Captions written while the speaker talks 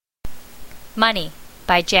Money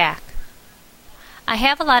by Jack. I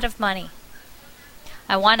have a lot of money.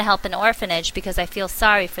 I want to help an orphanage because I feel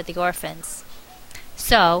sorry for the orphans.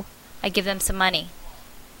 So, I give them some money.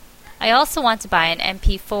 I also want to buy an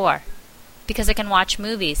MP4 because I can watch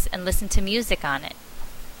movies and listen to music on it.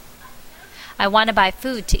 I want to buy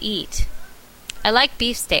food to eat. I like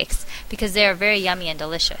beefsteaks because they are very yummy and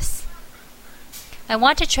delicious. I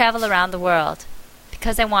want to travel around the world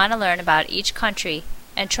because I want to learn about each country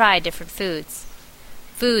and try different foods.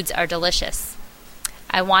 Foods are delicious.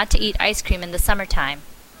 I want to eat ice cream in the summertime.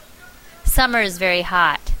 Summer is very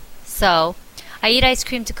hot, so I eat ice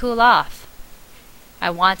cream to cool off. I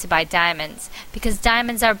want to buy diamonds because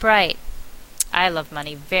diamonds are bright. I love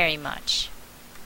money very much.